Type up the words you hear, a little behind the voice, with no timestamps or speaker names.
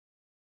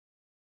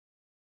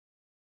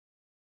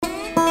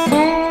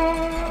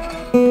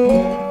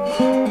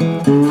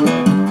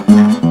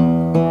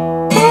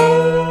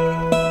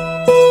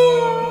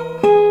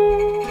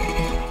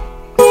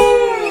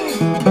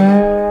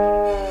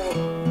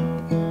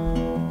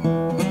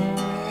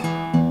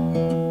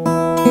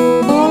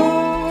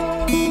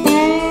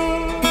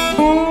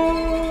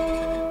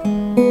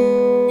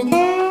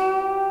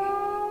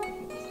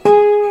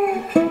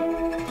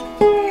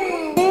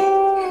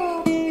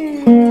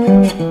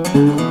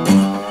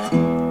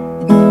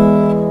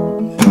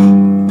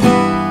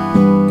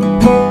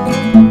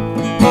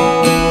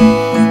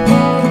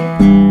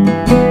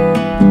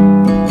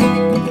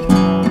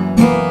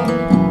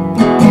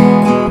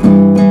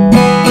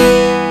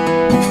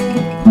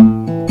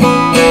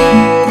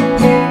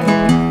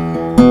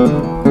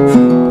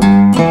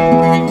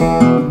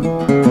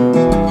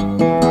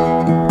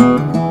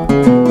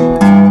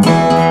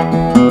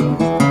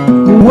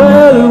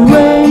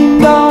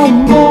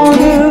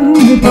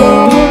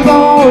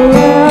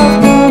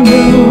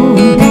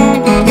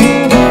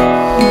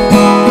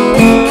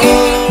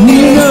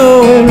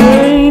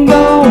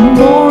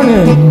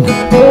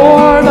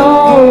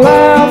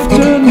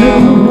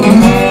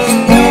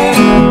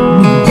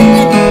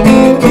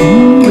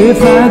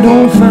I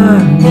don't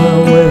find my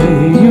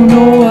way, you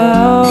know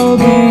I'll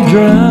be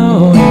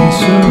drowning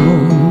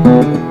soon.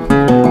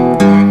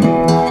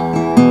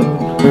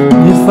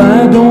 If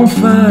I don't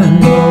find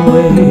my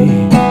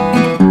way,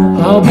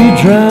 I'll be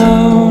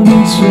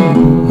drowning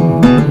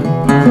soon.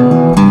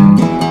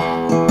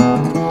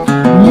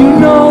 You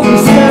know the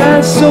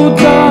sky's so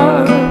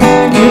dark,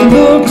 it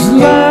looks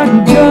like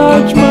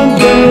Judgment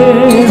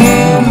Day.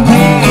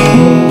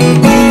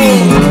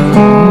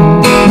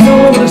 You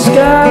know the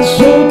sky's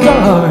so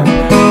dark,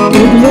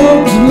 it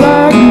looks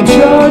like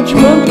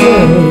Judgment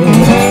Day.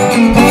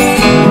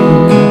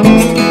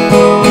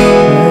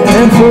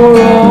 And for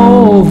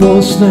all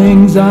those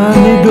things I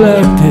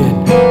neglected,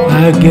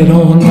 I get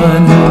on my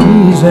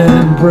knees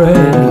and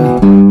pray.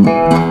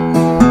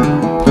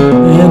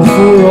 And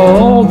for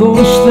all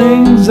those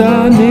things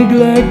I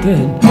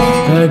neglected,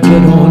 I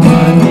get on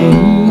my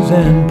knees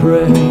and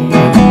pray.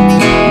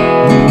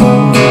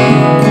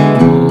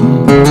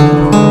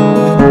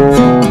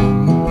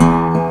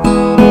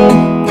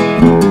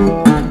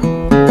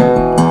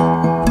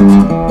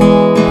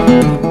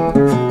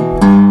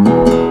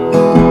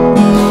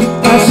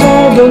 I saw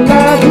the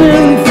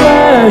lightning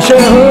flash, I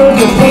heard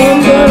the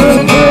thunder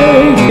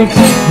break.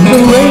 The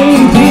rain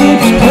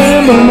keeps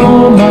hammering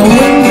on my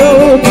window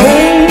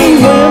pane.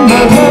 When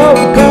my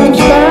love comes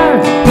back,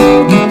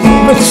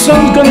 the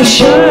sun's gonna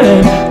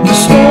shine. The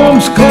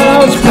storm's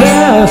clouds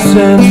pass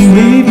and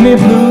leave me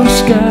blue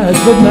skies.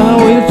 But now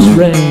it's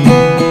rain,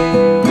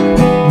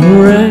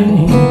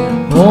 rain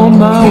on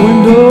my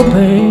window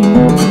pane.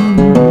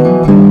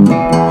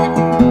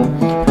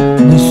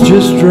 It's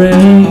just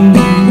rain,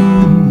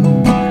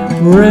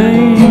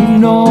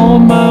 rain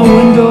on my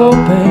window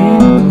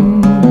pane.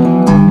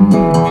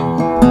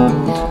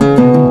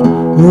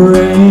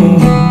 Rain,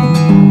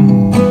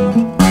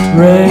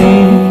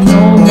 rain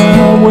on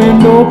my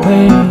window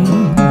pane.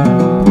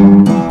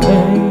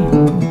 Pain,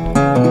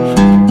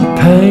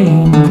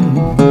 pain.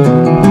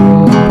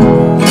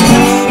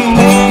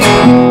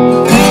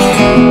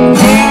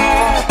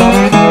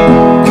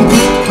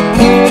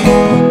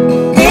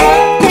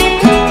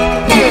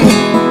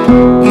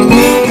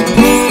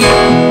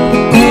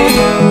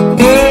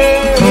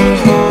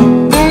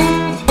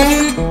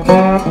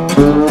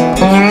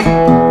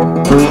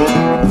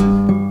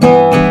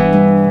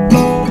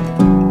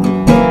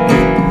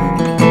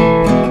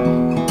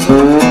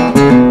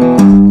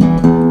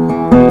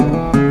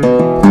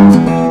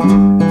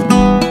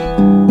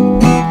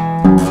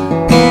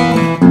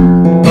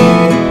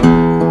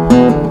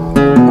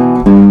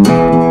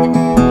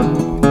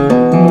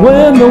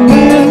 When the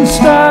wind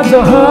starts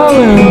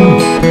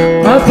a-howling,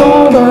 I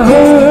thought I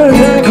heard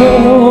it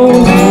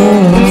call.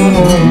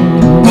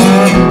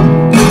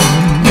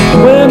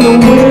 When the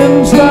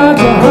wind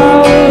starts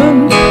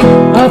a-howling,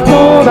 I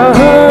thought I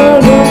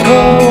heard it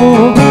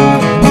call.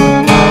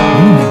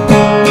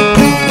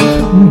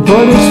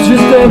 But it's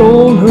just that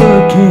old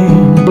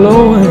hurricane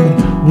blowing,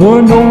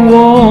 weren't no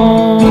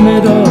one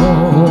at all.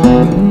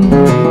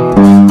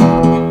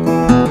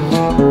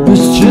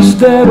 It's just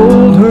that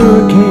old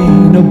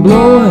hurricane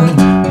a-blowing,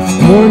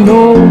 weren't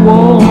no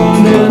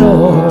one at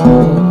all.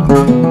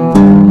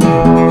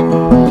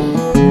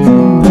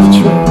 That's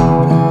right.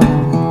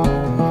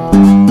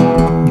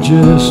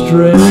 Just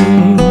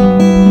rain,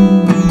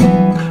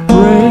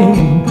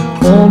 rain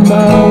on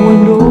my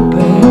window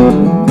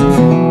pane.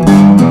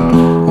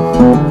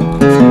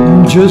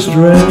 Just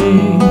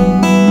rain,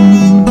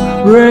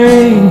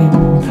 rain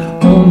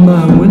on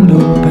my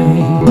window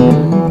pane.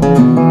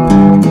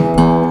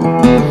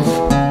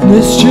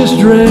 It's just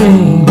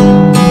rain,